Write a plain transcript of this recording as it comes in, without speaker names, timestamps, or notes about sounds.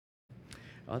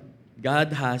Uh,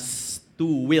 God has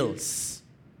two wills.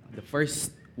 The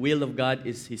first will of God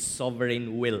is His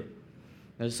sovereign will.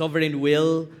 The sovereign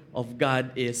will of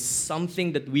God is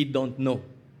something that we don't know.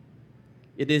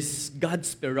 It is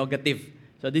God's prerogative.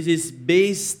 So this is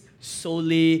based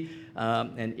solely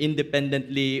and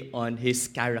independently on His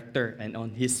character and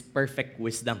on His perfect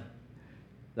wisdom.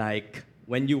 Like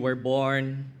when you were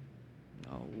born,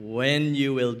 when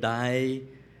you will die.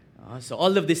 So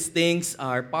all of these things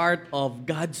are part of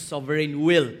God's sovereign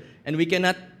will. And we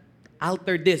cannot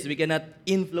alter this. We cannot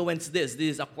influence this.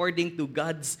 This is according to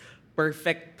God's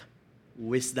perfect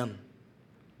wisdom.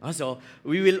 So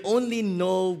we will only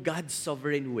know God's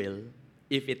sovereign will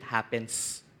if it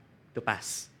happens to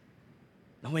pass.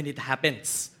 Now, when it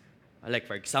happens, like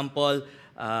for example,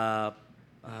 I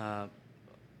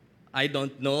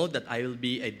don't know that I will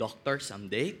be a doctor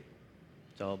someday.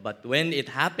 So, but when it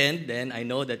happened, then I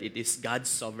know that it is God's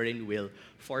sovereign will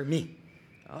for me.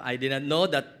 I did not know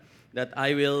that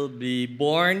I will be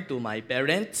born to my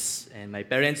parents, and my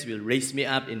parents will raise me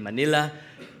up in Manila,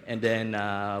 and then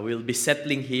we'll be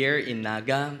settling here in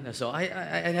Naga. So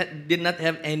I did not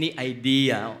have any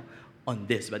idea on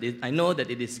this, but I know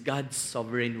that it is God's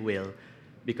sovereign will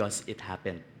because it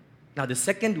happened. Now, the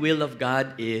second will of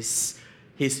God is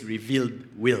His revealed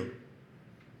will.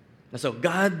 So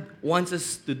God wants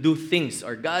us to do things,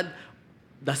 or God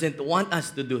doesn't want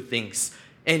us to do things.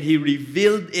 And He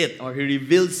revealed it, or He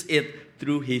reveals it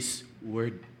through His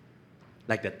Word.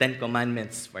 Like the Ten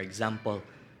Commandments, for example.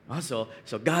 So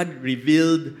God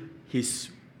revealed His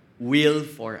will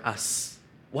for us.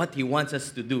 What He wants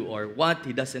us to do, or what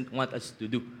He doesn't want us to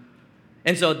do.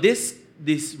 And so this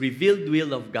revealed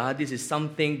will of God, this is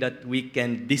something that we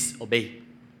can disobey.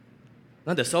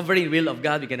 Now, the sovereign will of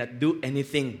God, we cannot do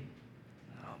anything.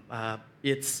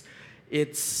 It's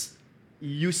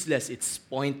useless, it's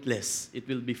pointless. It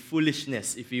will be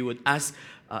foolishness if you would ask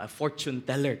a fortune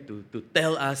teller to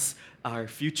tell us our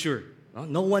future.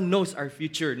 No one knows our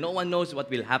future. No one knows what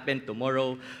will happen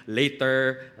tomorrow,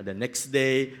 later, the next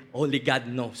day. Only God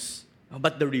knows.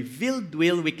 But the revealed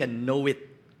will, we can know it.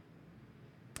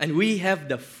 And we have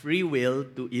the free will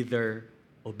to either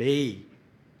obey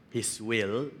His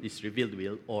will, His revealed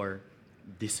will, or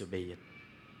disobey it.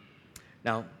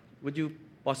 Now, would you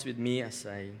pause with me as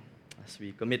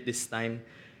we commit this time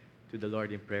to the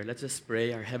Lord in prayer? Let's just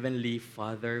pray. Our Heavenly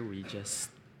Father, we just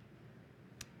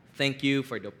thank You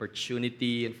for the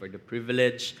opportunity and for the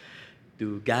privilege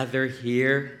to gather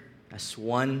here as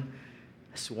one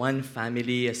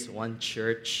family, as one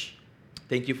church.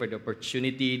 Thank You for the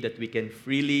opportunity that we can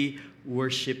freely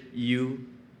worship You,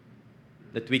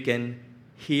 that we can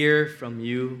hear from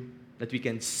You, that we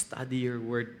can study Your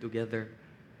Word together.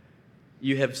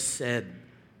 You have said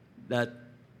that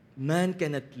man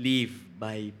cannot live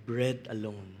by bread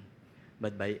alone,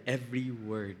 but by every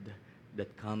word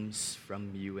that comes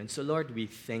from You. And so, Lord, we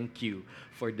thank You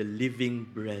for the living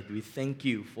bread. We thank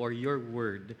You for Your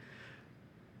Word.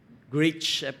 Great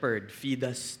Shepherd, feed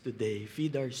us today.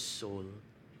 Feed our soul.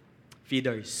 Feed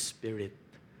our spirit.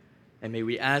 And may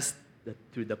we ask that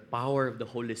through the power of the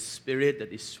Holy Spirit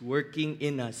that is working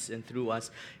in us and through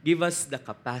us, give us the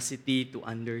capacity to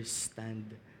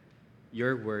understand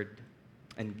Your Word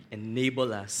and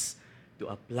enable us to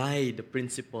apply the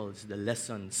principles, the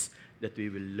lessons that we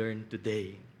will learn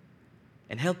today.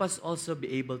 And help us also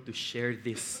be able to share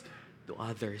this to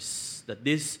others, that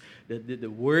the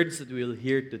words that we will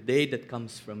hear today that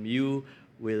comes from You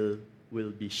will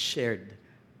be shared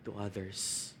to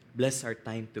others. Bless our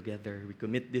time together. We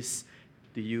commit this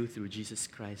to You through Jesus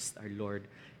Christ, our Lord.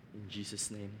 In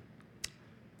Jesus' name,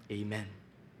 amen.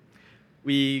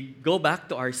 We go back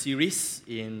to our series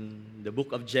in the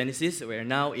book of Genesis. We are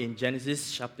now in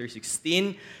Genesis chapter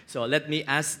 16. So let me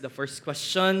ask the first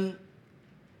question,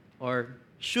 or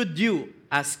should you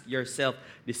ask yourself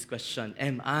this question: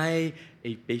 am I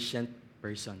a patient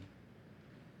person?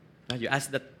 Now you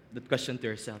ask that question to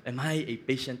yourself. Am I a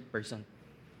patient person?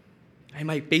 Am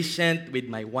I patient with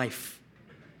my wife?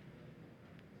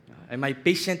 Am I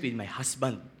patient with my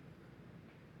husband?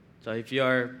 So if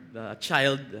you're a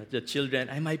child, the children,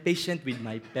 am I patient with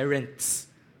my parents?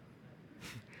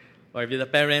 Or if you're the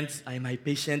parents, am I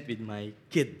patient with my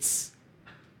kids?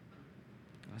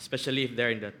 Especially if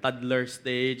they're in the toddler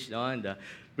stage, in the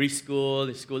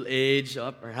preschool, school age,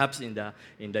 or perhaps in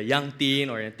the young teen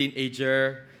or a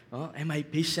teenager. Am I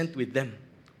patient with them?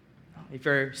 If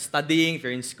you're studying, if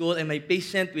you're in school, am I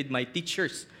patient with my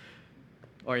teachers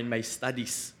or in my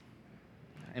studies?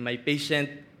 Am I patient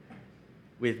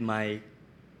with my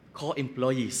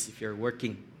co-employees if you're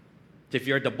working? If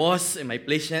you're the boss, am I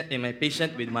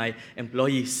patient with my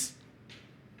employees?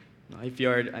 If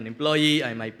you're an employee,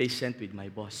 am I patient with my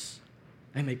boss?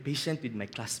 Am I patient with my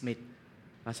classmate?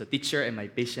 As a teacher, am I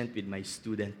patient with my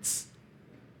students?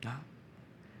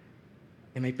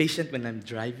 Am I patient when I'm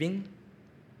driving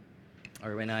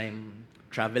or when I'm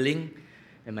traveling?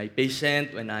 Am I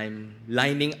patient when I'm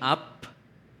lining up,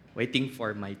 waiting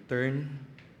for my turn?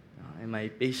 Am I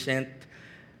patient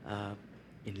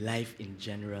in life in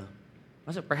general?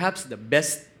 Also, perhaps the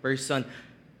best person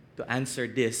to answer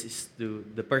this is to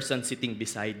the person sitting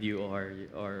beside you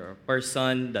or a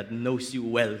person that knows you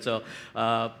well. So,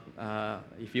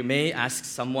 if you may, ask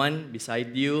someone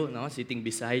beside you, sitting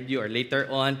beside you, or later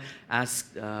on,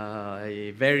 ask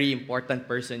a very important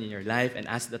person in your life and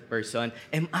ask that person,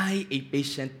 am I a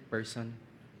patient person?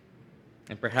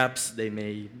 And perhaps they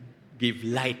may give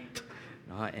light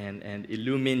and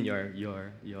illumine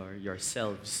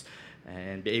yourselves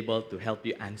and be able to help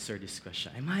you answer this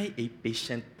question. Am I a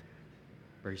patient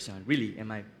person? Really,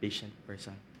 am I a patient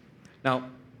person? Now,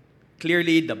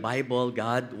 clearly, the Bible,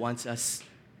 God wants us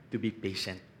to be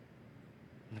patient.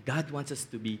 God wants us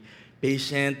to be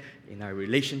patient in our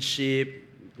relationship.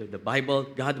 The Bible,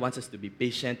 God wants us to be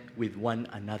patient with one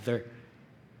another.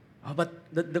 But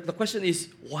the question is,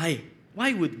 why?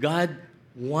 Why would God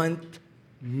want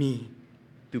me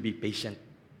to be patient?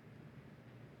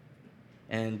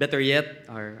 And better yet,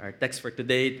 our text for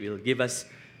today will give us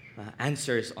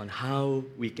answers on how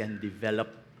we can develop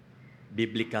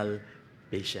biblical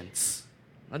patience.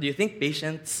 Now, do you think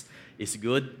patience is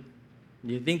good?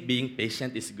 Do you think being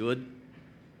patient is good?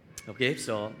 Okay,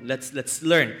 so let's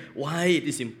learn why it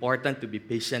is important to be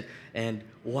patient and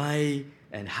why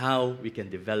and how we can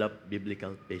develop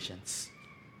biblical patience.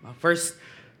 First,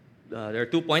 there are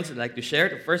 2 points I'd like to share.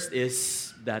 The first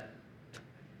is that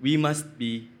we must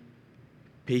be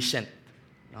patient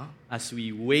as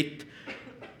we wait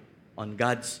on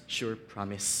God's sure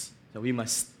promise. So we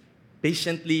must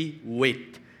patiently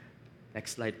wait.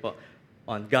 Next slide po.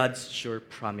 On God's sure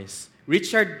promise.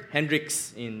 Richard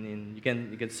Hendricks, you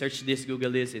can search this,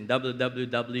 Google this in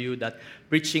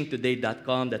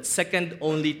www.preachingtoday.com. That's second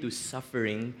only to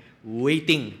suffering,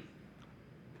 waiting.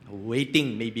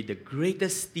 Waiting may be the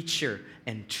greatest teacher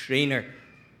and trainer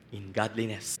in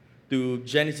godliness. To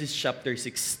Genesis chapter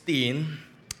 16,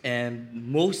 and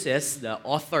Moses, the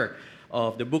author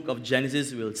of the book of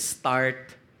Genesis, will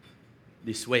start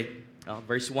this way.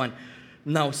 Verse 1.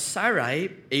 Now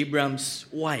Sarai, Abram's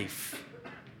wife,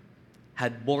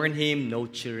 had borne him no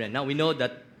children. Now we know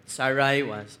that Sarai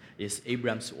is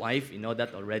Abram's wife. We know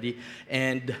that already.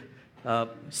 And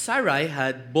Sarai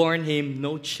had borne him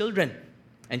no children.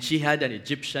 And she had an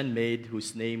Egyptian maid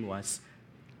whose name was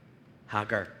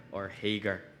Hagar or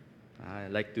Hagar. I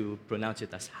like to pronounce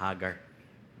it as Hagar.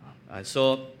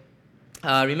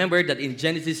 Remember that in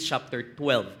Genesis chapter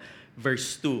 12,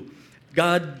 verse 2,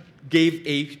 God gave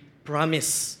a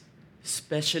promise,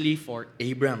 especially for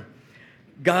Abram.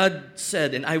 God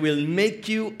said, and I will make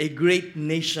you a great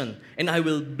nation, and I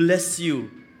will bless you,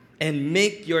 and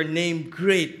make your name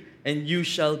great, and you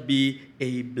shall be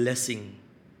a blessing.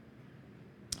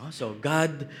 So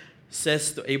God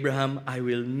says to Abraham, I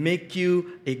will make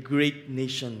you a great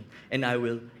nation, and I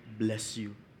will bless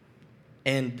you.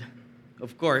 And,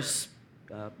 of course,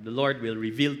 the Lord will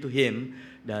reveal to him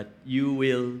that you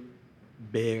will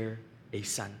bear a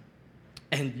son.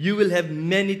 And you will have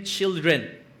many children,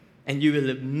 and you will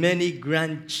have many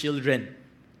grandchildren.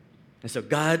 And so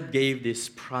God gave this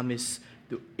promise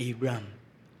to Abram.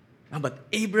 But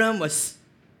Abram was,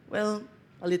 a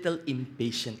little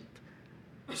impatient.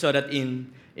 So that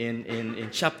in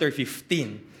chapter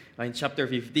 15,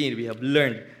 we have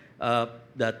learned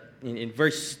that in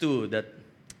verse 2 that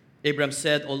Abram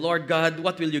said, O Lord God,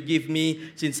 what will you give me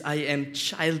since I am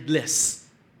childless?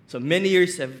 So many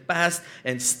years have passed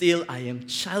and still I am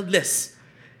childless.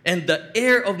 And the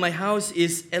heir of my house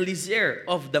is Eliezer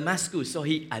of Damascus. So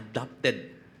he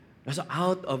adopted. So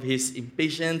out of his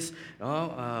impatience,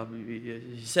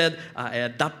 he said, I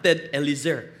adopted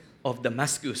Eliezer of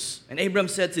Damascus. And Abram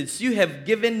said, since you have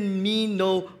given me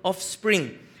no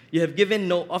offspring, you have given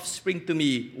no offspring to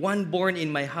me, one born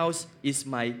in my house is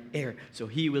my heir. So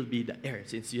he will be the heir,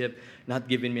 since you have not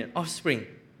given me an offspring.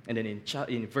 And then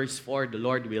in verse 4, the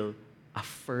Lord will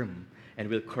affirm and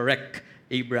will correct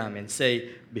Abram and say,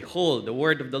 behold, the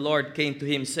word of the Lord came to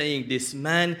him, saying, this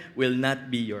man will not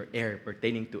be your heir,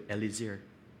 pertaining to Eliezer.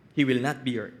 He will not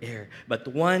be your heir, but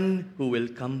one who will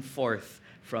come forth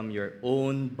from your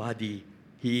own body,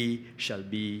 he shall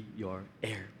be your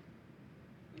heir.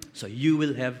 So you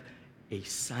will have a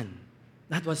son.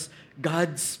 That was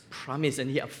God's promise, and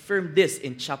he affirmed this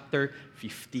in chapter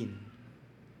 15.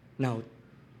 Now,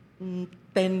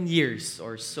 10 years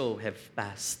or so have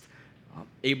passed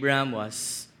Abraham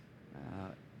was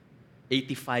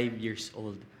 85 years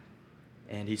old,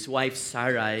 and his wife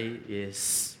Sarai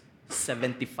is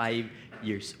 75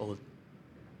 years old.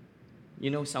 You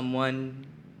know someone,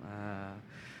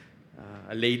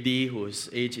 a lady whose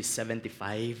age is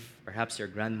 75, perhaps your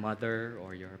grandmother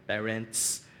or your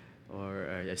parents or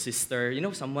a sister, you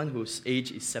know someone whose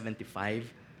age is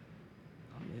 75?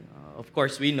 Of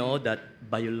course, we know that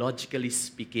biologically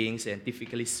speaking,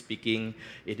 scientifically speaking,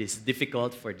 it is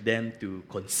difficult for them to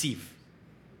conceive.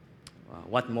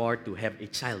 What more to have a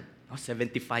child?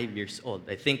 75 years old.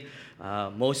 I think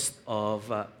most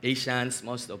of Asians,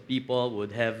 most of people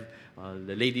would have,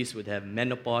 the ladies would have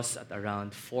menopause at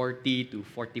around 40 to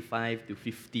 45 to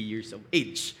 50 years of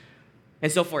age.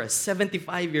 And so for a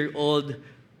 75-year-old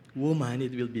woman,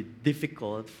 it will be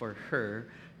difficult for her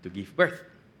to give birth.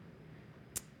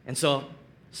 And so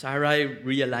Sarai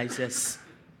realizes,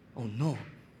 oh no,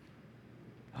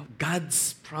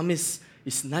 God's promise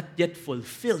is not yet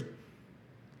fulfilled.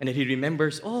 And then he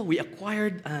remembers, oh, we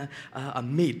acquired a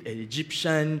maid, an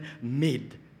Egyptian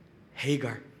maid,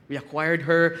 Hagar. We acquired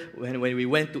her when we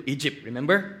went to Egypt,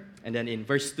 remember? And then in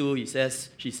verse 2,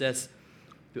 she says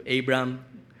to Abram,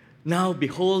 now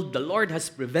behold, the Lord has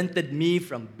prevented me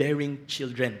from bearing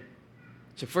children.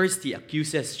 So first she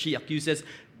accuses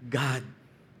God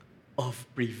of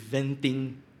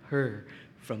preventing her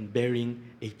from bearing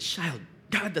a child.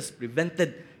 God has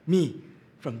prevented me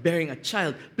from bearing a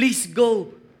child. Please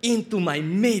go into my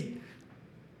maid.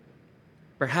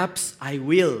 Perhaps I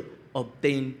will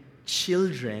obtain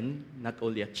children, not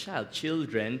only a child,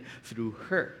 children through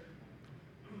her.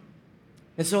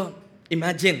 And so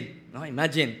imagine,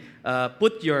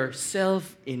 put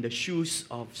yourself in the shoes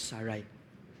of Sarai.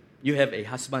 You have a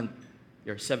husband.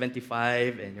 You're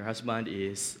 75 and your husband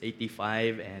is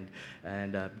 85,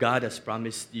 and God has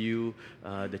promised you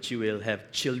that you will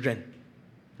have children,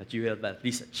 that you will have at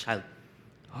least a child.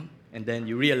 And then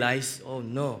you realize, oh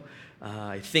no,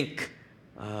 I think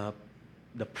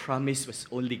the promise was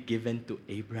only given to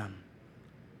Abram.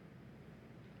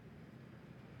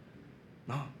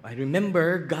 No, I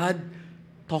remember God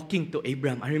talking to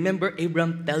Abram. I remember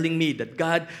Abram telling me that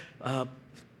God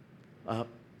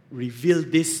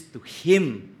revealed this to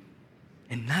him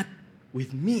and not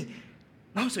with me.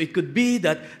 No, so it could be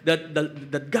that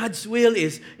God's will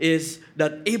is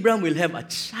that Abram will have a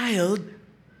child,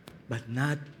 but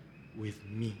not with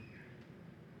me.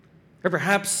 Or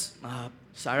perhaps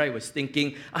Sarai was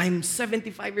thinking, I'm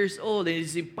 75 years old and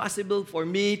it's impossible for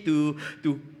me to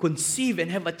conceive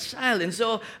and have a child. And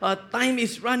so time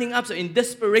is running up. So in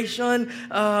desperation,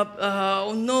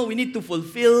 oh no, we need to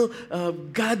fulfill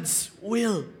God's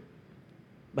will.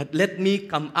 But let me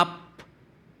come up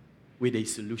with a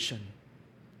solution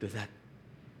to that.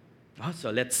 So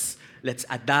let's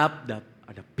adapt the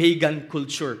pagan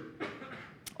culture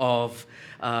of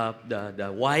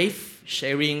the wife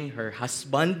sharing her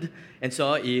husband. And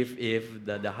so if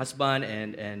the husband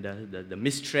and the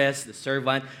mistress, the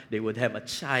servant, they would have a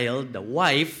child, the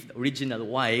wife, the original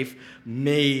wife,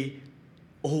 may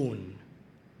own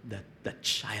that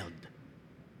child.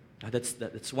 Now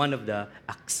that's one of the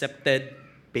accepted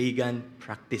pagan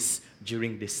practice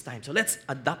during this time. So let's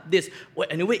adopt this. Well,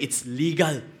 anyway, it's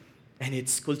legal and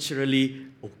it's culturally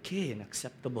okay and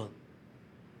acceptable.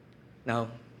 Now,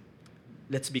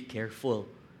 let's be careful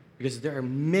because there are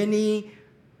many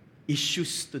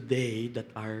issues today that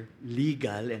are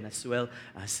legal and as well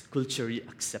as culturally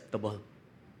acceptable.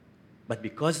 But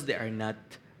because they are not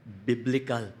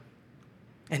biblical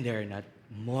and they are not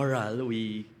moral,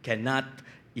 we cannot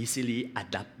easily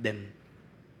adapt them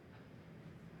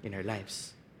in our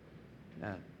lives.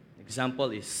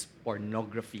 Example is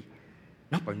pornography.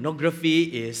 Now, pornography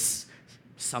is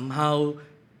somehow,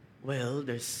 well,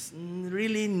 there's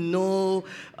really no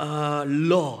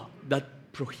law that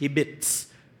prohibits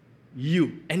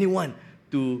anyone,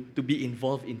 to be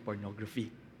involved in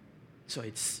pornography. So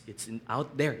it's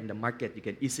out there in the market. You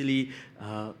can easily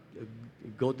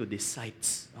go to these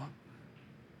sites.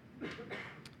 No?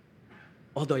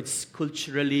 Although it's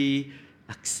culturally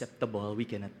acceptable, we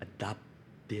cannot adopt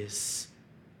this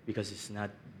because it's not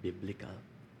biblical.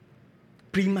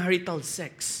 Premarital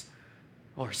sex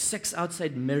or sex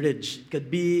outside marriage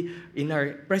could be, in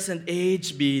our present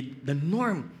age, be the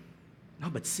norm. No,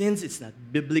 but since it's not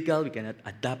biblical, we cannot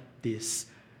adopt this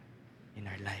in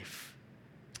our life.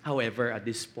 However, at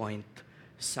this point,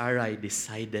 Sarai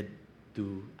decided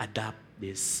to adopt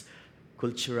this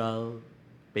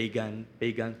pagan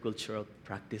cultural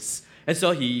practice. And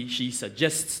so she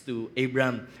suggests to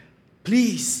Abram,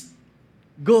 please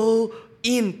go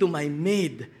into my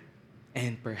maid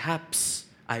and perhaps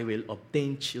I will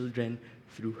obtain children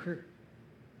through her.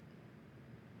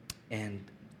 And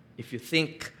if you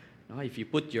think, if you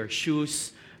put your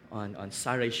shoes on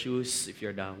Sarai's shoes, if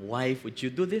you're the wife, would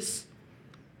you do this?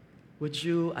 Would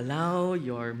you allow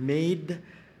your maid?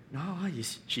 No,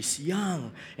 she's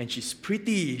young and she's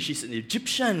pretty. She's an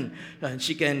Egyptian and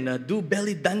she can do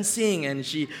belly dancing. And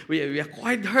we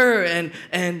acquired her.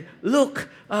 And look,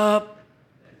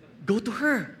 go to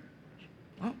her.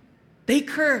 Oh, take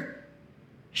her.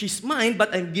 She's mine,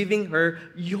 but I'm giving her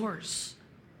yours.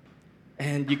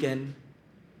 And you can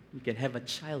have a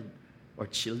child or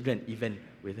children even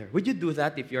with her. Would you do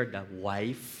that if you're the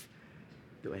wife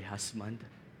to a husband?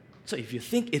 So if you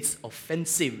think it's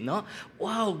offensive, no?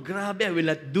 Wow, grabe, I will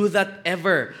not do that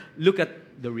ever. Look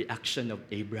at the reaction of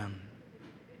Abraham.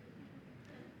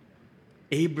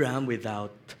 Abraham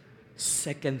without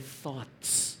second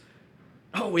thoughts.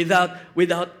 Oh, without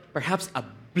perhaps a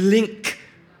blink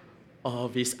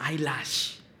of his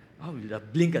eyelash. Oh, with a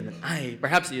blink of an eye.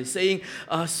 Perhaps he's saying,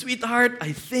 sweetheart,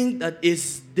 I think that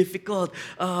is difficult,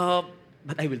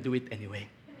 but I will do it anyway.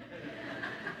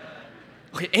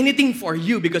 Okay, anything for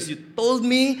you because you told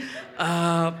me.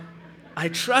 I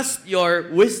trust your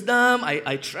wisdom.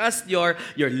 I trust your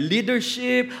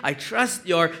leadership. I trust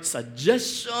your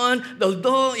suggestion.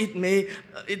 Although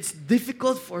it's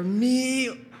difficult for me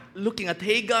looking at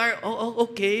Hagar.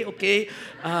 Okay.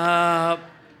 I'll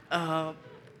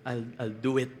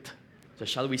do it. So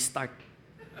shall we start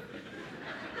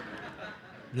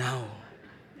now?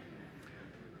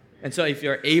 And so if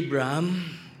you're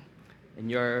Abraham, and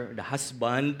you're the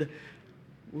husband,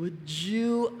 would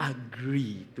you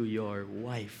agree to your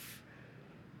wife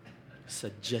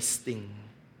suggesting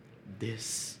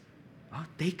this? Oh,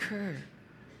 take her.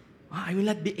 Oh, I will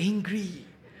not be angry.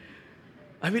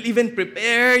 I will even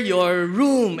prepare your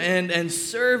room and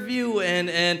serve you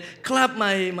and clap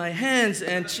my hands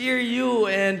and cheer you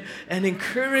and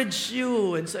encourage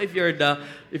you. And so if you're the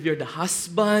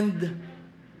husband,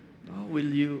 oh,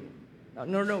 will you?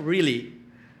 No, really.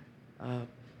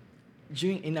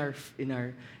 In our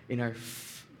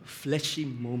fleshy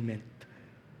moment,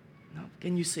 no,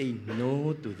 can you say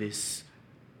no to this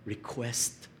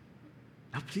request?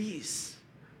 Now, please,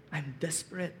 I'm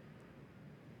desperate.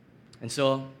 And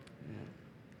so,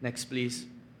 next, please.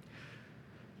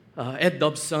 Ed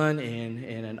Dobson,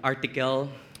 in an article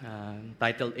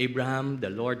titled "Abraham,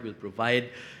 the Lord Will Provide,"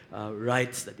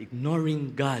 writes that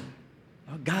ignoring God,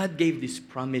 God gave this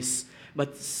promise.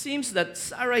 But it seems that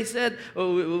Sarai said,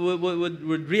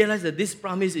 would realize that this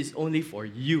promise is only for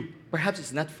you. Perhaps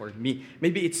it's not for me.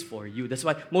 Maybe it's for you. That's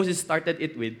why Moses started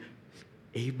it with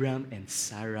Abraham and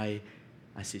Sarai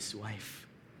as his wife.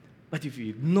 But if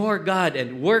we ignore God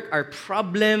and work our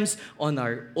problems on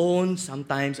our own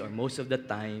sometimes or most of the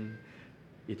time,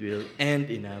 it will end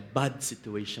in a bad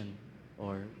situation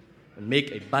or make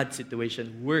a bad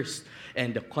situation worse.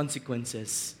 And the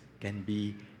consequences can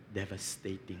be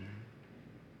devastating.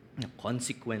 The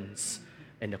consequences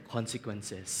can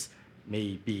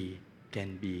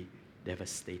be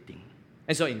devastating.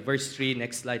 And so in verse 3,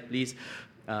 next slide please.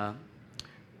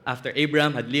 After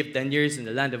Abraham had lived 10 years in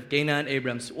the land of Canaan,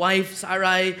 Abraham's wife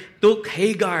Sarai took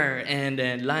Hagar and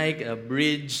then like a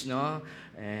bridge,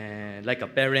 and like a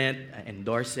parent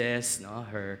endorses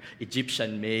her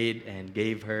Egyptian maid and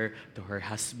gave her to her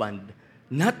husband,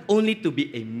 not only to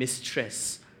be a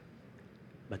mistress,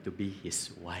 but to be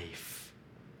his wife.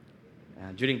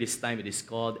 During this time, it is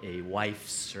called a wife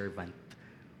servant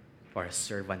or a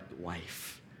servant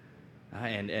wife.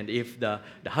 And if the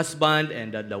husband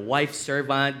and the wife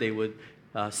servant, they would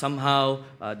somehow,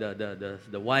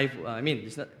 the wife,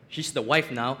 she's the wife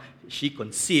now, she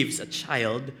conceives a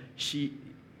child, she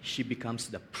becomes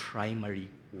the primary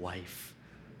wife,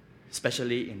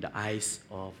 especially in the eyes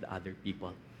of the other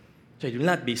people. So it will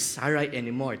not be Sarai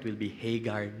anymore, it will be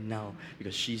Hagar now,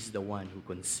 because she's the one who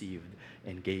conceived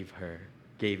and gave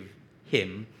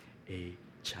him a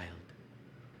child.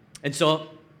 And so,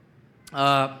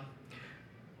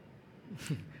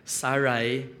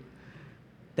 Sarai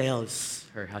tells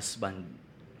her husband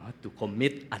to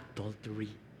commit adultery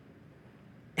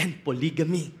and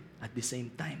polygamy at the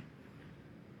same time.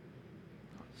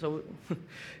 So,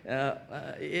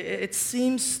 it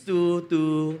seems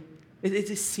it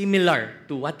is similar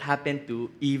to what happened to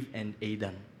Eve and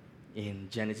Adam in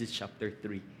Genesis chapter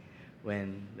 3.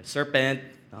 When the serpent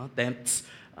tempts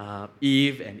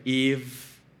Eve, and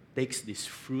Eve takes this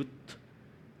fruit,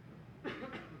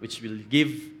 which will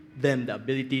give them the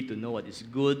ability to know what is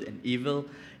good and evil,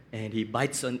 and he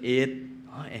bites on it,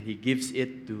 and he gives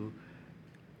it to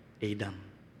Adam.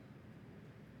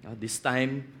 Now, this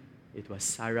time, it was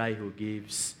Sarai who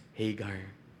gives Hagar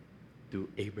to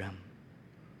Abraham.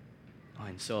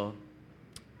 And so,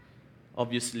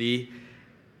 Obviously,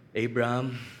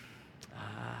 Abram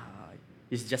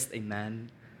is just a man.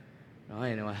 No,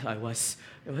 and it was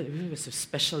a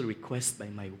special request by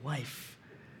my wife.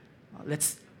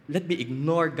 Let me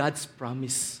ignore God's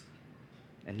promise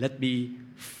and let me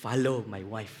follow my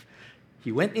wife.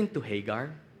 He went into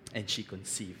Hagar and she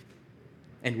conceived.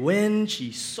 And when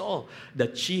she saw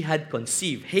that she had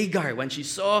conceived, Hagar, when she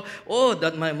saw,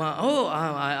 that my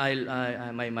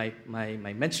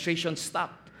menstruation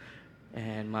stopped,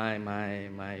 and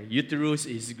my uterus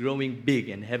is growing big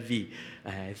and heavy,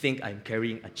 I think I'm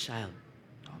carrying a child.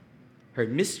 Her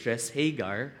mistress,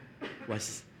 Hagar,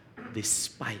 was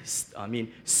despised.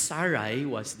 Sarai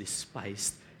was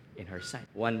despised in her sight.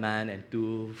 One man and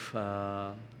two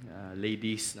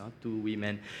ladies, two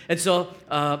women. And so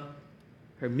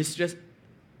her mistress,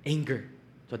 anger.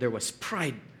 So there was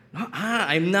pride.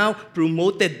 I'm now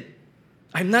promoted.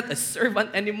 I'm not a servant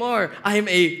anymore. I'm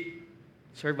a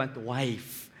servant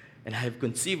wife. And I have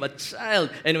conceived a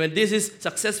child. And when this is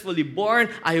successfully born,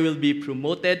 I will be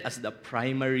promoted as the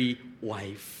primary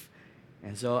wife.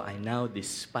 And so I now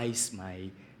despise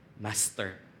my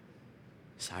master,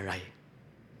 Sarai.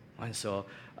 And so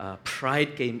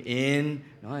pride came in.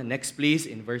 Next, please,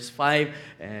 in verse 5.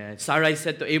 Sarai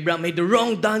said to Abram, "May the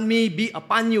wrong done me be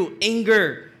upon you,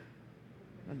 anger."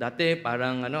 Dati,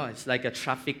 parang it's like a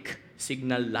traffic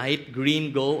signal light,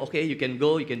 green, go. Okay, you can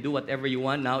go, you can do whatever you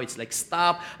want. Now it's like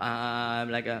stop,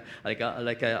 like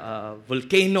a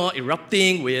volcano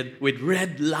erupting with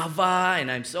red lava, and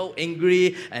I'm so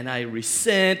angry, and I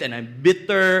resent, and I'm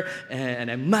bitter, and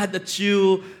I'm mad at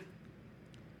you.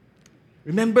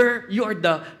 Remember, you are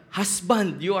the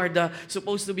husband. You are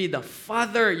supposed to be the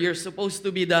father. You're supposed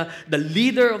to be the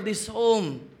leader of this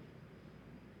home.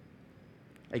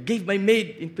 I gave my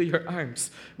maid into your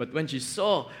arms. But when she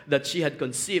saw that she had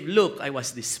conceived, look, I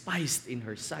was despised in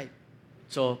her sight.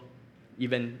 So,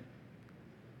 even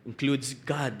includes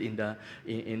God in the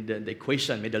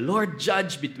equation. May the Lord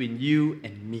judge between you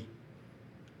and me.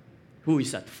 Who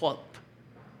is at fault?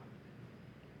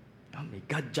 May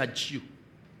God judge you.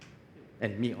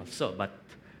 And me also. But,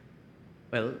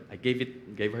 well, I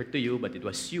gave her to you, but it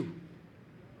was you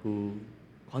who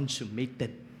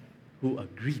consummated, who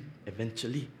agreed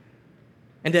eventually.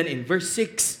 And then in verse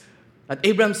 6, that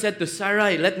Abram said to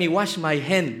Sarai, "Let me wash my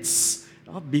hands."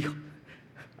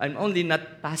 I'm only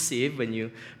not passive when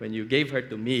you gave her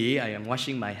to me. I am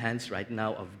washing my hands right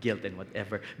now of guilt and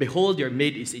whatever. Behold, your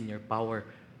maid is in your power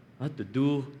to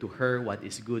do to her what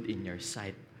is good in your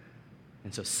sight.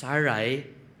 And so Sarai,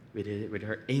 with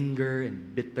her anger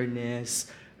and bitterness,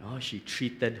 she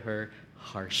treated her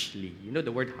harshly. You know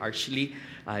the word harshly?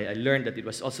 I learned that it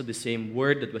was also the same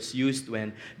word that was used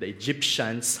when the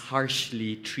Egyptians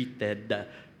harshly treated the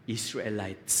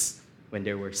Israelites when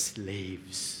they were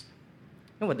slaves.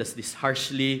 And what does this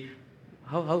harshly,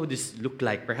 how would this look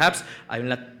like? Perhaps I will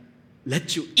not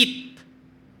let you eat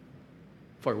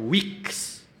for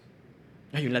weeks.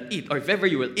 You will not eat. Or if ever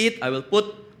you will eat, I will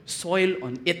put soil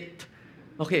on it.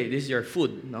 Okay, this is your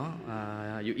food, no?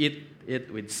 You eat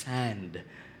it with sand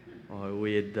or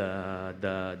with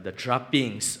the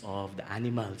droppings of the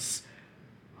animals.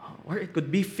 Or it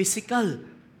could be physical.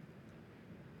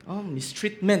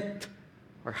 Mistreatment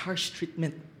or harsh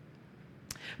treatment.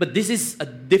 But this is a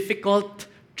difficult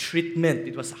treatment.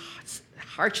 It was a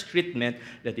harsh treatment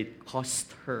that it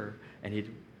cost her, and it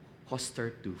cost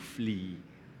her to flee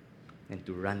and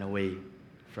to run away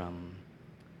from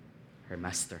her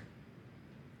master.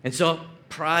 And so,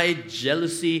 pride,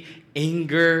 jealousy,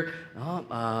 anger,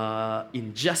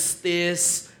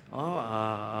 injustice,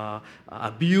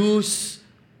 abuse,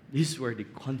 these were the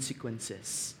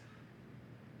consequences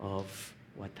of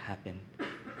what happened.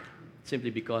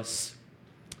 Simply because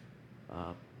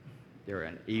they were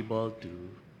unable to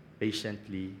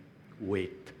patiently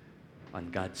wait on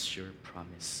God's sure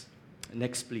promise.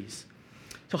 Next, please.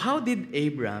 So how did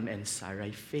Abram and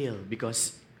Sarai fail?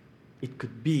 Because it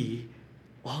could be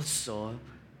also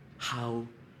how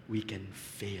we can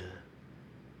fail.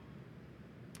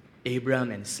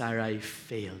 Abram and Sarai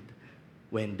failed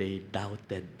when they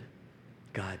doubted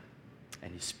God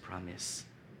and His promise.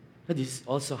 That is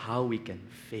also how we can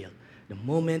fail. The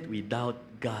moment we doubt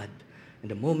God and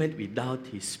the moment we doubt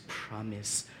His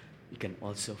promise, we can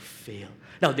also fail.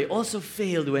 Now, they also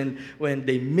failed when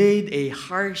they made a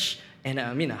harsh and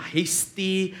a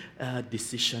hasty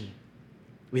decision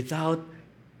without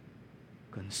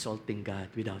consulting God,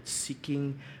 without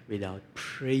seeking, without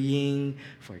praying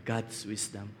for God's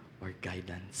wisdom or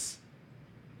guidance.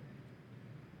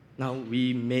 Now,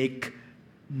 we make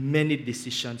many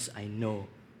decisions, I know,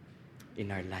 in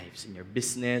our lives, in your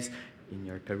business, in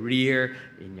your career,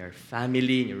 in your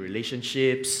family, in your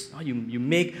relationships. You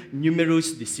make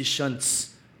numerous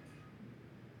decisions.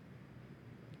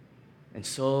 And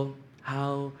so,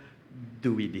 how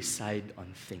do we decide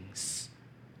on things?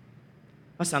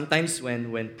 Well, sometimes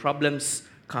when problems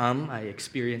come, I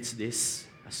experience this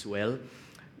as well.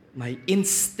 My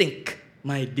instinct,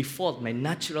 my default, my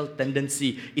natural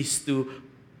tendency is to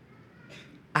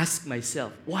ask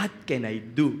myself, what can I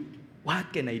do?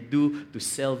 What can I do to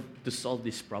solve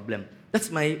this problem? That's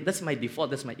my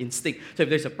default, that's my instinct. So if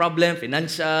there's a problem,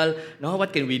 financial,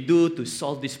 what can we do to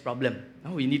solve this problem?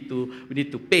 We need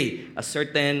to pay a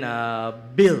certain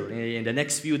bill in the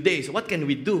next few days. What can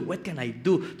we do? What can I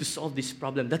do to solve this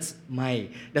problem? That's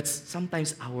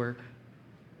sometimes our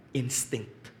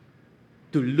instinct.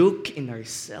 To look in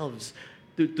ourselves,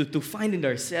 to find in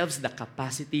ourselves the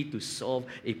capacity to solve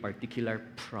a particular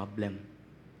problem.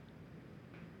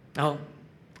 Now,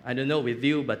 I don't know with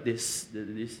you, but this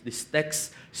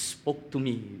text spoke to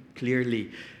me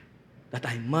clearly that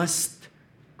I must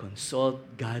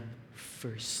consult God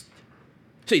first.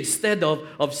 So instead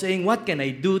of saying, what can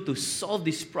I do to solve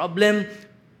this problem?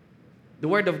 The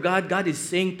Word of God is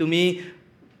saying to me,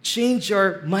 change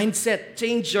your mindset,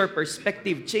 change your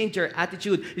perspective, change your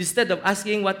attitude. Instead of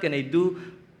asking, what can I do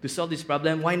to solve this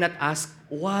problem? Why not ask,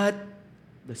 what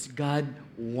does God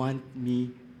want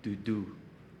me to do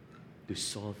to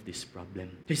solve this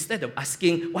problem? Instead of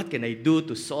asking, what can I do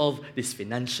to solve this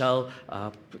financial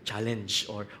challenge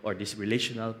or this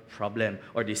relational problem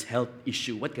or this health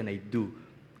issue? What can I do?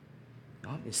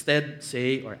 No? Instead,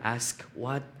 say or ask,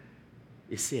 what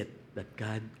is it that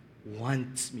God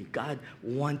wants me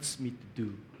to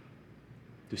do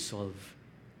to solve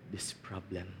this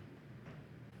problem?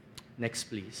 Next,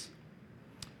 please.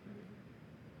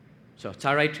 So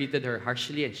Sarai treated her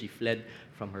harshly and she fled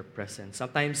from her presence.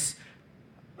 Sometimes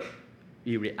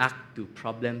we react to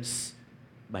problems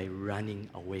by running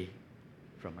away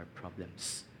from our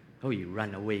problems. We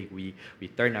run away, we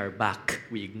turn our back,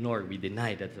 we ignore, we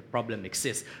deny that the problem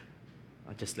exists.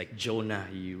 Just like Jonah,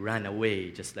 he ran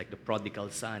away. Just like the prodigal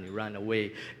son, he ran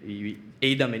away.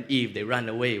 Adam and Eve, they ran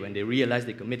away. When they realized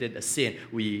they committed a sin,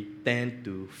 we tend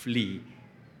to flee.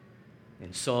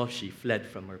 And so she fled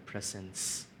from her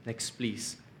presence. Next,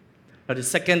 please. Now, the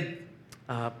second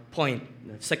point,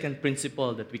 the second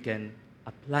principle that we can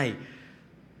apply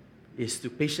is to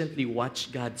patiently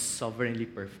watch God sovereignly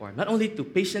perform. Not only to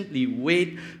patiently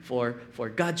wait for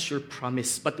God's sure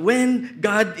promise, but when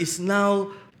God is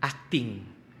now acting,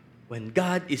 when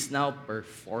God is now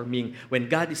performing, when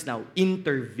God is now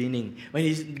intervening,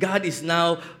 when God is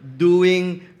now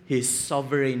doing His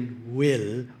sovereign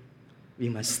will, we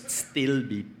must still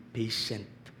be patient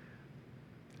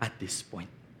at this point.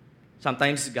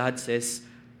 Sometimes God says,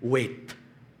 wait.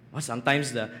 Well,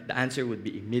 sometimes the answer would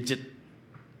be immediate.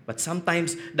 But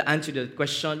sometimes the answer to the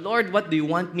question, Lord, what do you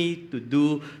want me to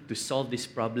do to solve this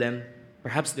problem?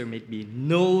 Perhaps there may be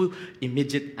no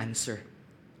immediate answer.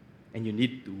 And you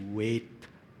need to wait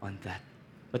on that.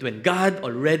 But when God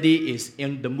already is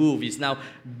in the move, is now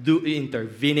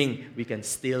intervening, we can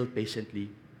still patiently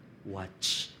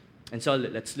watch. And so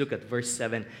let's look at verse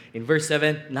 7. In verse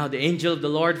 7, now the angel of the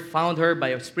Lord found her by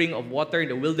a spring of water in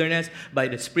the wilderness, by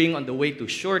the spring on the way to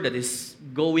shore that is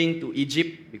going to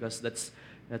Egypt, because that's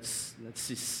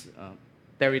his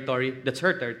territory. That's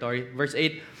her territory. Verse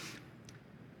 8.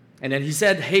 And then he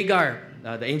said, Hagar,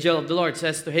 the angel of the Lord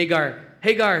says to Hagar,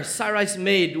 Hagar, Sarai's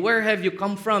maid, where have you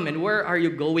come from and where are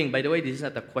you going? By the way, this is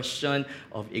not a question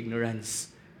of ignorance.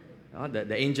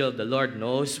 The angel of the Lord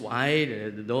knows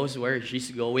why, knows where she's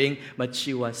going, but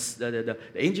the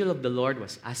angel of the Lord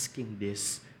was asking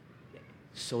this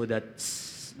so that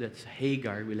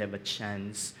Hagar will have a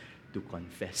chance to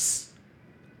confess,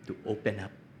 to open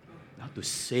up, to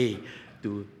say,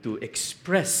 to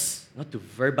express, not to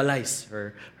verbalize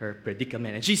her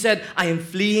predicament. And she said, I am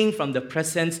fleeing from the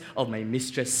presence of my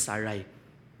mistress Sarai.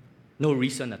 No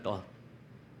reason at all.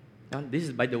 Now, this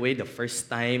is, by the way, the first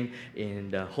time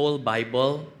in the whole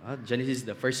Bible. Genesis is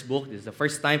the first book. This is the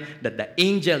first time that the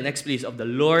angel, next please, of the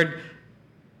Lord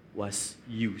was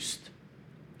used.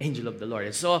 Angel of the Lord.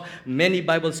 And so many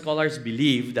Bible scholars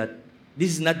believe that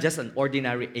this is not just an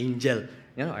ordinary angel.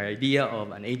 Our idea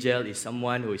of an angel is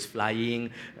someone who is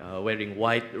flying, wearing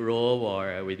white robe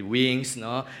or with wings,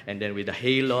 and then with a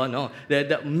halo. No,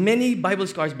 many Bible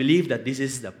scholars believe that this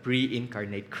is the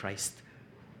pre-incarnate Christ.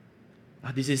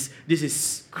 This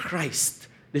is Christ.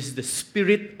 This is the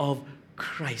Spirit of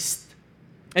Christ.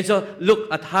 And so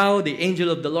look at how the angel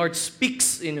of the Lord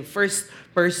speaks in the first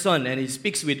person, and he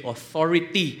speaks with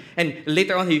authority. And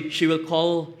later on, she will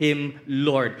call him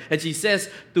Lord. And she says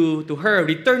to her,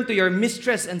 return to your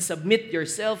mistress and submit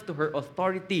yourself to her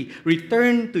authority.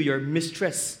 Return to your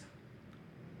mistress.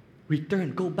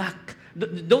 Return, go back.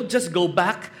 Don't just go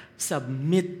back,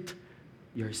 submit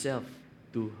yourself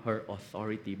to her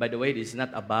authority. By the way, this is not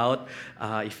about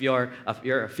if you're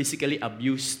a physically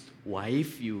abused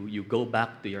wife, you go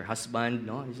back to your husband.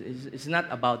 No, it's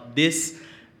not about this.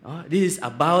 This is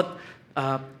about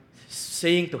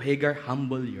saying to Hagar,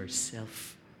 humble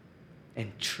yourself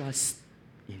and trust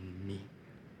in me.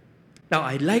 Now,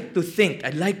 I'd like to think,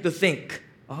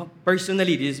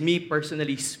 personally, this is me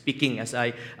personally speaking as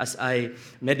I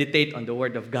meditate on the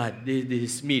Word of God. This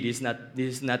is me. This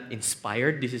is not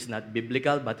inspired. This is not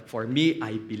biblical. But for me,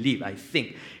 I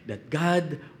think that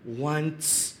God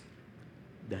wants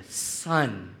the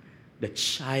son, the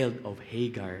child of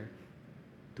Hagar,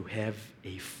 to have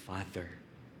a father.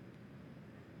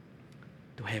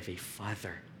 To have a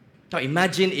father. Now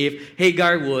imagine if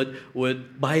Hagar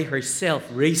would by herself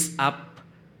raise up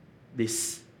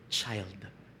this child.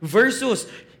 Versus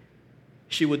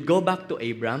she would go back to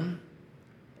Abram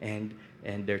and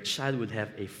their child would have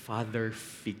a father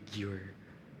figure.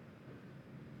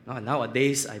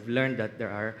 Nowadays, I've learned that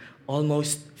there are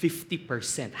almost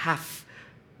 50%,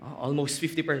 almost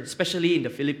 50%, especially in the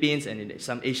Philippines and in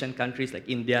some Asian countries like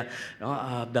India,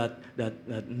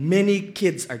 that many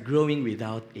kids are growing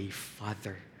without a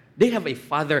father. They have a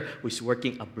father who's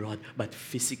working abroad, but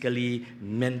physically,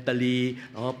 mentally,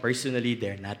 personally,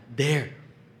 they're not there.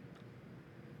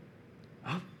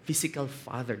 Physical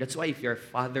father. That's why if you're a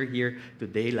father here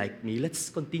today like me, let's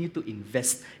continue to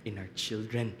invest in our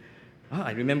children.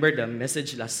 I remember the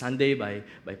message last Sunday by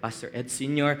Pastor Ed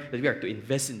Sr. that we are to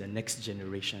invest in the next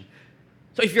generation.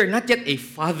 So if you're not yet a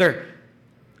father,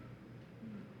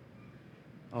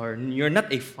 or you're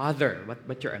not a father,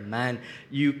 but you're a man,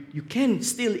 you can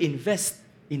still invest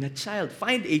in a child.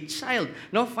 Find a child.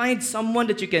 Find someone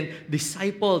that you can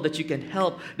disciple, that you can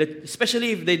help, that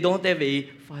especially if they don't have a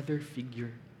father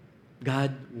figure.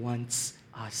 God wants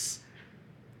us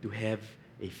to have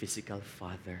a physical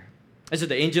father. And so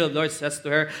the angel of the Lord says to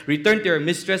her, return to your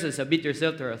mistress and submit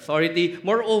yourself to her authority.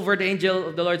 Moreover, the angel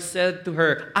of the Lord said to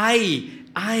her,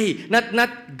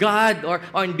 not God or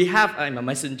on behalf, I'm a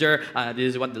messenger,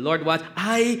 this is what the Lord wants.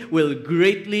 I will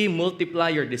greatly multiply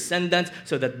your descendants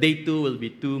so that they too will be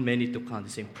too many to count.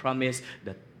 The same promise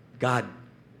that God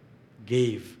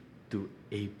gave to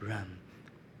Abraham.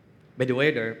 By the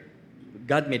way,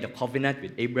 God made a covenant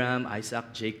with Abraham,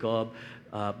 Isaac, Jacob.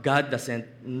 God doesn't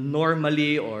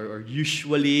normally or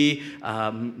usually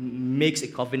makes a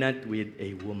covenant with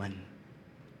a woman.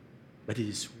 But it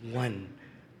is one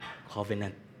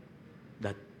covenant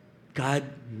that God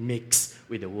makes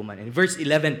with a woman. In verse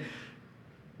 11,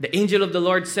 the angel of the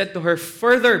Lord said to her,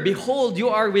 further, behold, you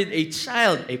are with a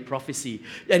child, a prophecy,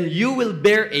 and you will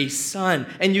bear a son,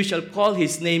 and you shall call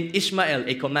his name Ishmael,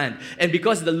 a command. And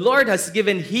because the Lord has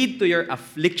given heed to your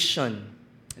affliction,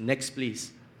 next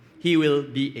please, he will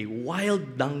be a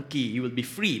wild donkey. He will be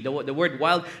free. The word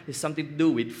wild has something to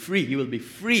do with free. He will be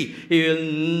free. He will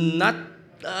not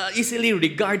easily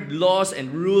regard laws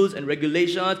and rules and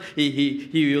regulations.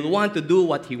 He will want to do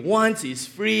what he wants. He is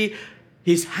free.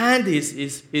 His hand,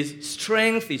 his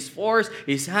strength, his force,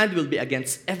 his hand will be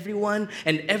against everyone,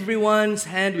 and everyone's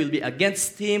hand will be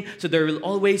against him. So there will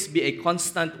always be a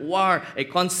constant war, a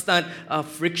constant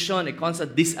friction, a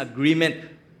constant disagreement.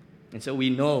 And so we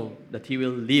know that he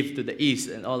will live to the east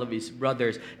and all of his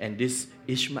brothers, and this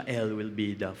Ishmael will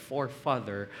be the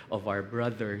forefather of our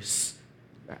brothers,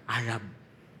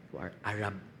 who are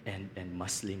Arab and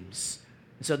Muslims.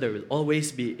 So there will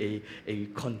always be a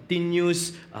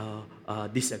continuous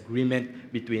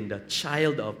disagreement between the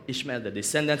child of Ishmael, the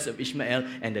descendants of Ishmael,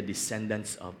 and the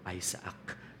descendants of Isaac,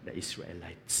 the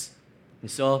Israelites.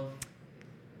 And so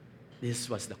this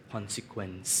was the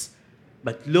consequence.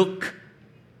 But look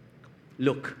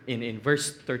in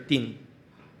verse 13.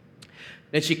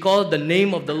 Then she called the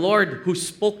name of the Lord who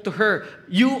spoke to her.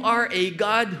 You are a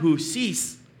God who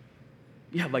sees.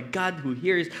 We have a God who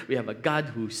hears. We have a God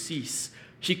who sees.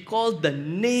 She called the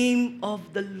name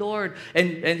of the Lord.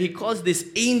 And he calls this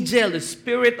angel, the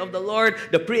Spirit of the Lord,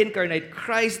 the pre-incarnate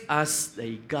Christ, as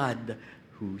a God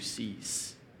who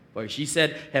sees. For she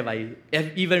said, have I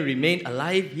even remained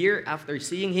alive here after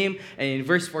seeing him? And in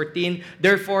verse 14,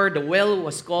 therefore the well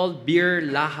was called Bir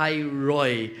Lahai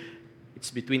Roi.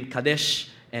 It's between Kadesh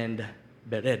and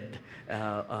Bered.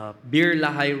 Bir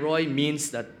Lahai Roi means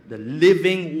that the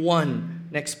living one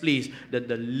Next, please. The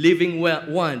living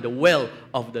one, the well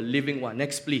of the living one.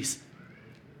 Next, please.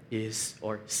 Is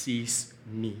or sees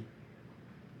me.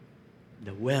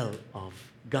 The well of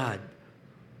God,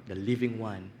 the living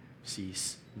one,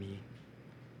 sees me.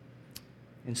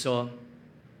 And so,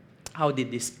 how did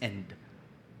this end?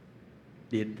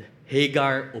 Did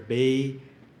Hagar obey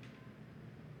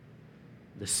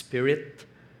the Spirit,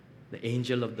 the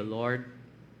angel of the Lord,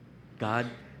 God?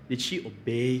 Did she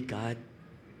obey God?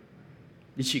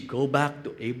 Did she go back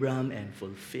to Abram and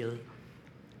fulfill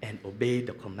and obey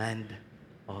the command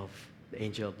of the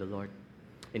angel of the Lord?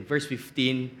 In verse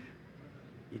 15,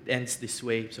 it ends this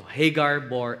way. So Hagar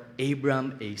bore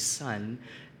Abram a son,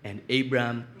 and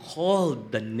Abram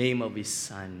called the name of his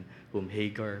son, whom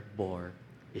Hagar bore,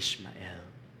 Ishmael.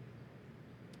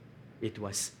 It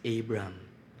was Abram.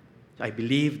 So I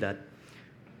believe that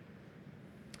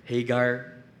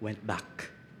Hagar went back,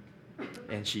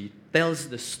 and she tells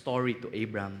the story to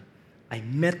Abram. I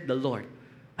met the Lord.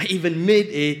 I even made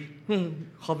a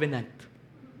covenant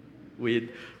with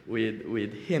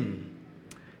him.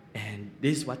 And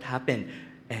this is what happened.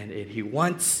 And he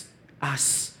wants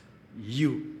us,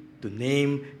 you, to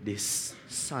name this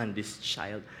son, this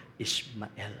child,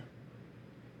 Ishmael.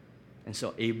 And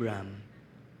so Abram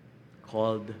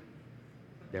called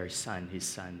their son, his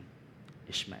son,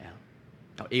 Ishmael.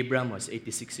 Now, Abram was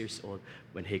 86 years old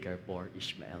when Hagar bore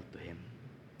Ishmael to him.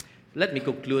 Let me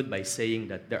conclude by saying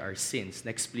that there are sins.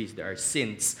 Next, please. There are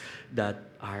sins that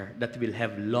will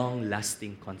have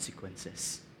long-lasting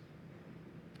consequences.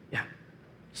 Yeah.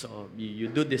 So you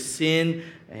do this sin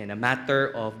in a matter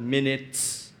of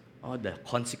minutes. The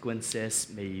consequences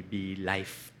may be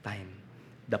lifetime.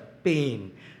 The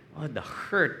pain, the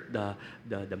hurt,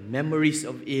 the memories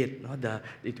of it,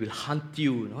 it will haunt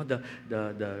you.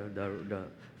 The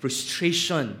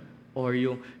frustration, or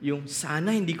yung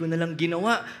sana hindi ko na lang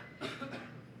ginawa.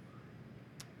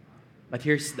 But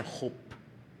here's the hope,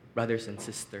 brothers and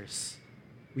sisters.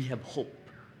 We have hope.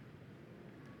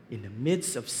 In the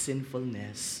midst of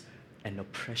sinfulness and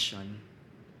oppression,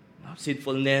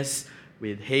 sinfulness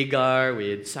with Hagar,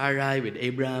 with Sarai, with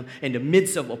Abraham, in the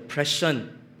midst of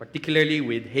oppression, particularly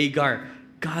with Hagar,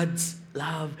 God's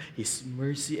love, His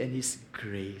mercy, and His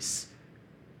grace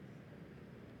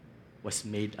was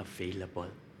made available.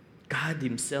 God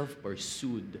Himself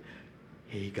pursued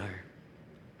Hagar.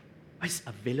 It's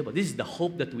available. This is the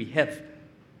hope that we have.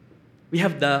 We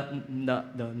have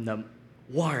the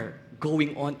war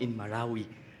going on in Marawi.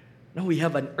 Now we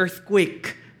have an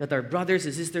earthquake that our brothers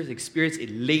and sisters experience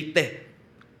in Leyte.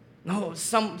 No,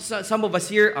 some of us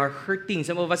here are hurting.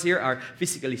 Some of us here are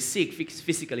physically sick,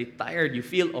 physically tired. You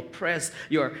feel oppressed.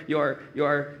 You're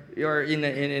in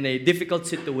a difficult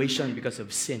situation because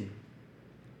of sin.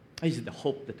 This is the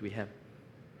hope that we have.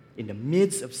 In the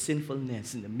midst of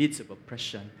sinfulness, in the midst of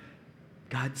oppression,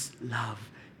 God's love,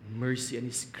 mercy, and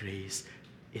His grace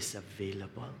is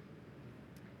available.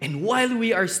 And while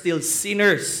we are still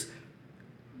sinners,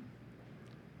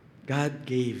 God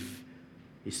gave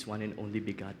His one and only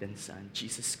begotten Son,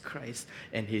 Jesus Christ,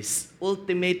 and His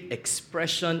ultimate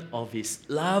expression of His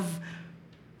love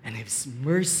and His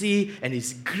mercy and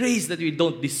His grace that we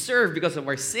don't deserve because of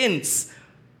our sins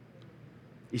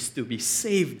is to be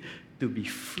saved, to be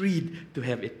freed, to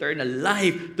have eternal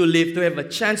life, to live, to have a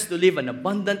chance to live an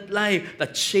abundant life, a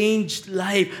changed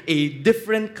life, a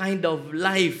different kind of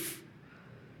life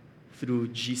through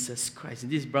Jesus Christ.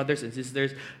 And these brothers and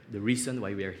sisters, the reason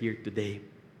why we are here today.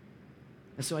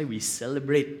 That's why we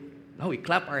celebrate. Now we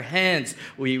clap our hands.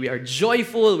 We are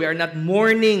joyful. We are not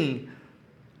mourning.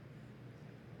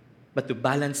 But to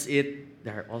balance it,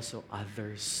 there are also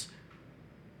others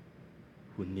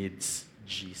who needs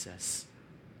Jesus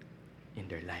in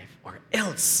their life, or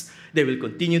else they will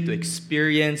continue to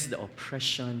experience the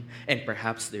oppression, and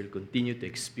perhaps they will continue to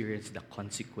experience the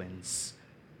consequence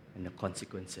and the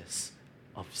consequences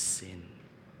of sin.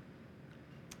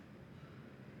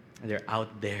 And they're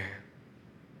out there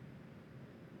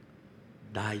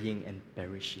dying and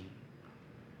perishing.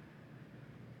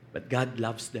 But God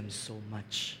loves them so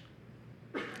much.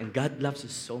 And God loves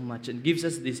us so much and gives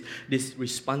us this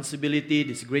responsibility,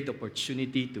 this great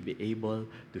opportunity to be able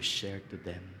to share to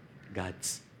them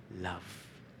God's love.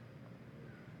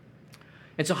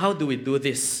 And so how do we do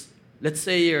this? Let's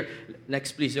say you're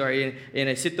in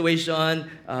a situation,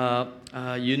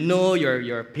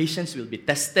 your patience will be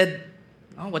tested.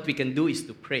 What we can do is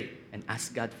to pray and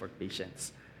ask God for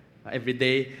patience. Every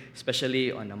day,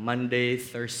 especially on a Monday,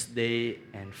 Thursday,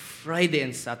 and Friday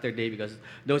and Saturday, because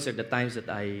those are the times that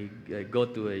I go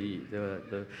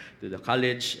to the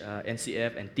college,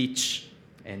 NCF, and teach.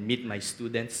 and meet my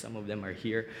students. Some of them are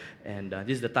here. And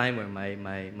this is the time where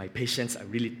my patience are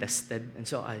really tested. And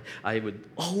so I would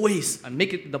always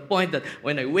make it to the point that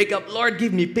when I wake up, Lord,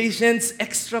 give me patience,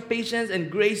 extra patience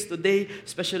and grace today,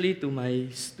 especially to my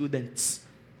students.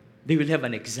 They will have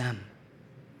an exam.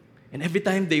 And every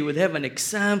time they will have an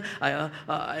exam,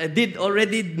 I did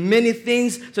already many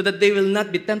things so that they will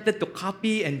not be tempted to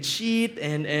copy and cheat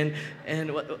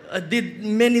I did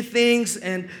many things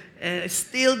and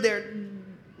still they're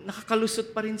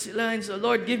nakakalusot pa rin sila. And so,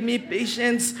 Lord, give me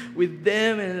patience with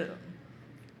them, and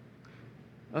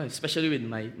especially with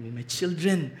my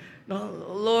children. No,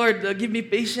 Lord, give me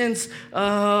patience.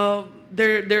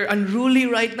 They're unruly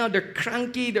right now. They're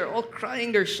cranky. They're all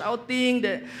crying. They're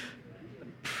shouting.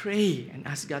 Pray and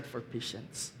ask God for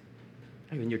patience.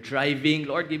 When you're driving,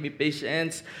 Lord, give me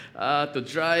patience to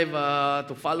drive,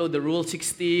 to follow the rule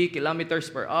 60 kilometers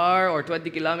per hour or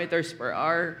 20 kilometers per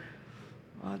hour.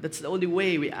 That's the only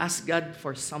way. We ask God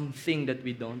for something that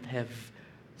we don't have.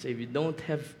 So if you don't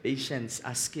have patience,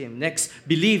 ask Him. Next,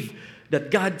 believe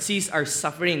that God sees our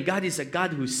suffering. God is a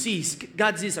God who sees.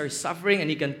 God sees our suffering and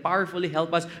He can powerfully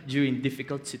help us during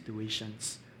difficult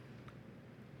situations.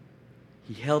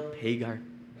 He helped Hagar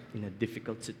in a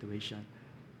difficult situation.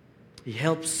 He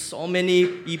helps so many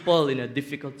people in a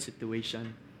difficult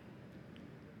situation.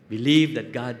 Believe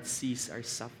that God sees our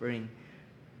suffering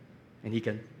and He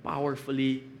can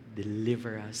powerfully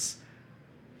deliver us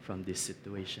from these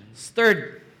situations.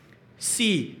 Third,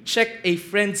 C, check a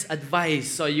friend's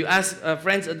advice. So you ask a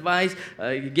friend's advice,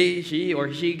 she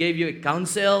or she gave you a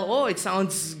counsel. Oh, it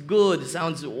sounds good, it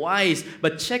sounds wise.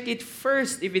 But check it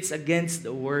first if it's against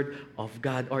the word of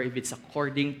God or if it's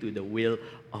according to the will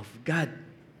of God.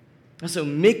 So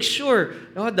make sure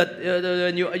that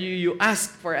when you ask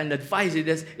for an advice, it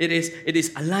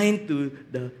is aligned to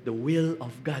the will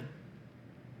of God.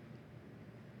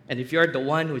 And if you're the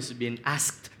one who's been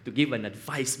asked to give an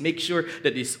advice, make sure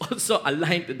that it's also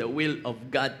aligned to the will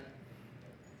of God.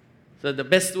 So the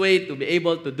best way to be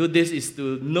able to do this is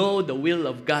to know the will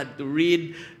of God, to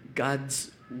read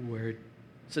God's word.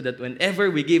 So that whenever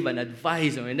we give an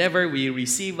advice, or whenever we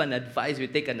receive an advice, we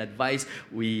take an advice,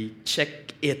 we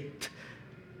check it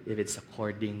if it's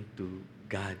according to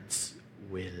God's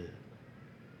will.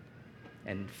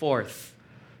 And fourth,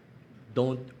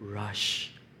 don't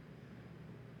rush.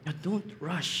 Now, don't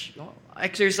rush. No?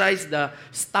 Exercise the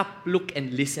stop, look,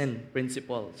 and listen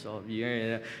principle. So you're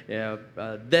in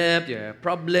a debt, you're in a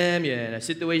problem, you're in a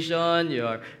situation,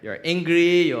 you're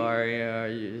angry,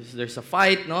 there's a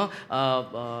fight. No,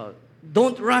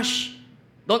 don't rush.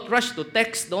 Don't rush to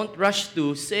text. Don't rush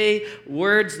to say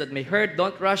words that may hurt.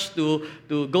 Don't rush to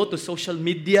go to social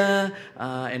media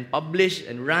and publish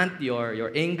and rant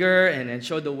your anger and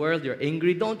show the world you're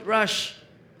angry. Don't rush.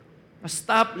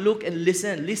 Stop, look, and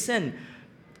listen. Listen.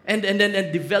 And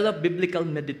then develop biblical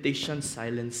meditation,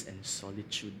 silence, and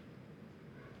solitude.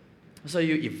 So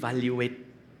you evaluate,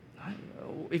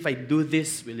 if I do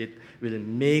this, will it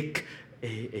make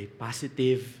a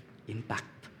positive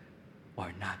impact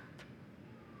or not?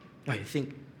 I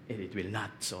think it will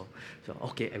not. So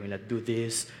okay, I will not do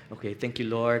this. Okay, thank you,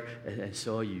 Lord. And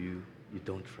so you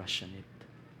don't rush on it.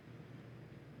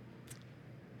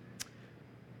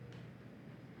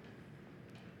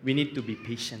 We need to be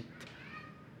patient.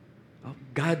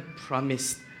 God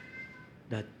promised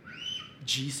that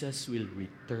Jesus will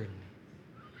return.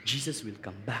 Jesus will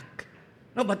come back.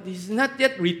 No, but He's not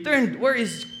yet returned. Where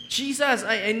is Jesus?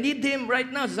 I need Him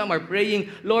right now. Some are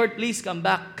praying, Lord, please come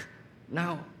back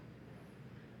now.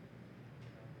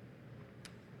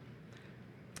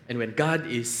 And when God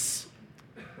is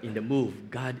in the move,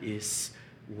 God is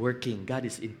working, God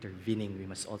is intervening, we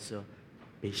must also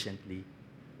patiently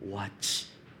watch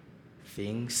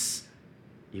things,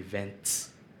 events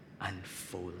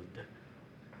unfold.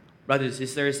 Brothers and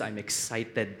sisters, I'm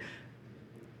excited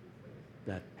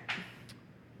that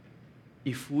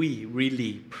if we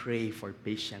really pray for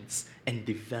patience and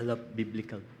develop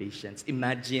biblical patience,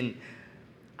 imagine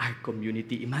our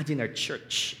community, imagine our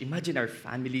church, imagine our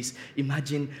families,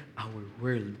 imagine our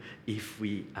world if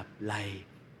we apply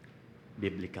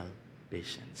biblical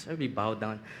patience. So we bow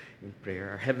down in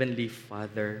prayer. Our Heavenly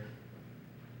Father,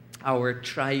 our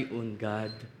triune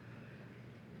God,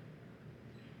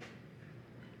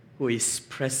 who is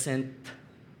present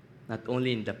not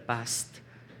only in the past,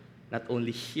 not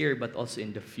only here, but also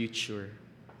in the future.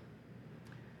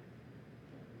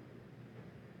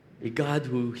 A God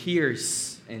who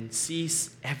hears and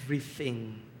sees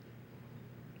everything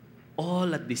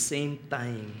all at the same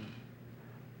time.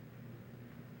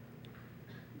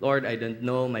 Lord, I don't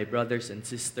know my brothers and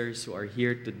sisters who are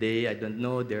here today. I don't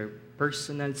know their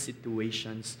personal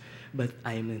situations, but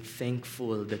I am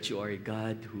thankful that you are a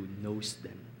God who knows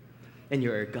them. And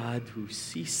you are a God who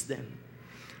sees them.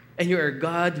 And you are a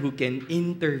God who can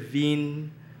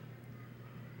intervene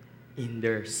in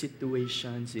their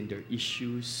situations, in their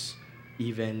issues,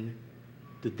 even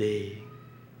today.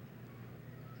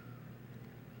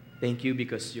 Thank you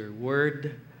because your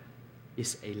word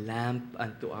is a lamp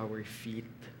unto our feet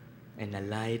and a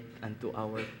light unto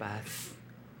our path.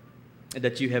 And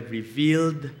that you have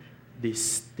revealed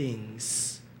these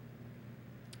things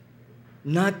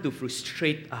not to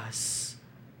frustrate us,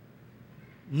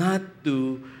 not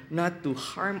to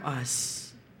harm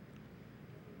us,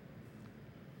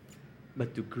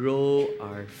 but to grow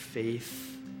our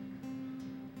faith,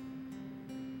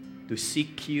 to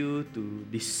seek you, to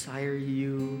desire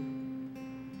you,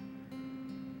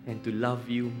 and to love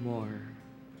you more.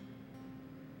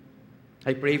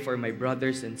 I pray for my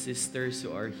brothers and sisters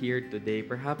who are here today.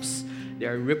 Perhaps they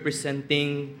are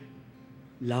representing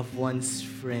loved ones,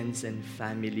 friends, and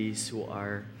families who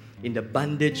are in the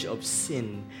bondage of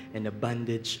sin and the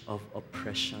bondage of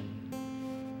oppression.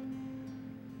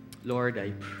 Lord,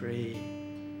 I pray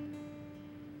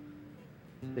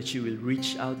that you will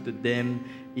reach out to them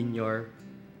in your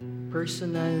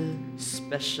personal,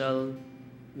 special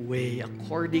way,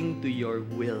 according to your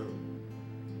will.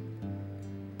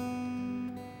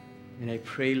 And I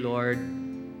pray, Lord,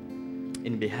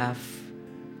 in behalf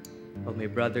of my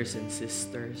brothers and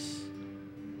sisters,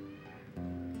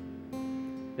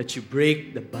 that you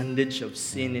break the bondage of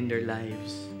sin in their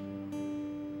lives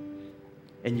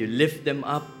and you lift them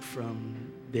up from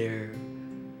their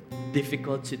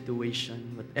difficult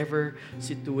situation, whatever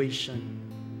situation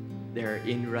they're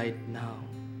in right now.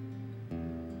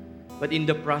 But in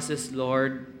the process,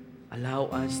 Lord, allow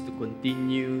us to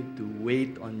continue to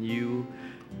wait on you,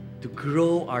 to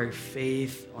grow our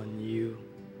faith on you,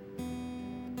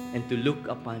 and to look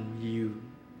upon you,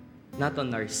 not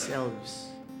on ourselves,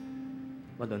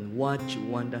 but on what you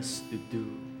want us to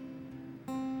do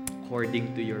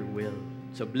according to your will.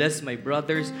 So bless my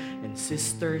brothers and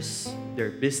sisters,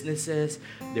 their businesses,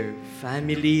 their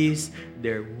families,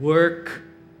 their work,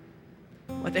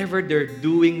 whatever they're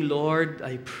doing, Lord,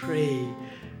 I pray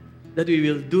that we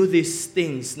will do these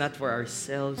things not for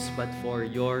ourselves, but for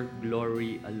your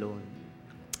glory alone.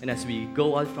 And as we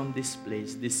go out from this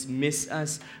place, dismiss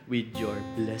us with your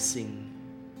blessing.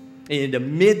 And in the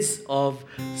midst of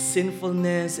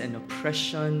sinfulness and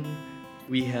oppression,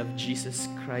 we have Jesus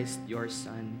Christ, your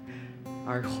Son,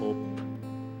 our hope,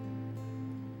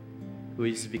 who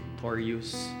is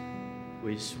victorious, who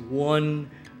is won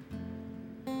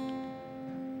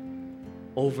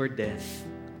over death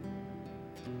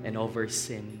and over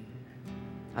sin.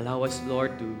 Allow us,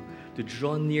 Lord, to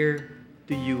draw near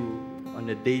to you on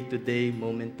a day-to-day,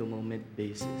 moment-to-moment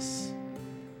basis.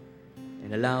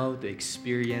 And allow to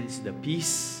experience the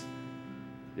peace,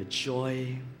 the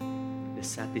joy, the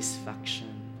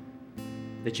satisfaction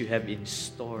that you have in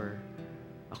store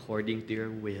according to your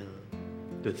will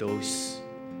to those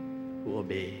who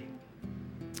obey.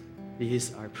 This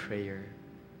is our prayer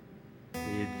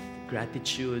with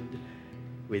gratitude,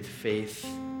 with faith,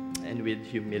 and with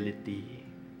humility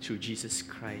through Jesus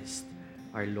Christ,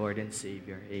 our Lord and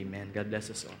Savior. Amen. God bless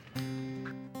us all.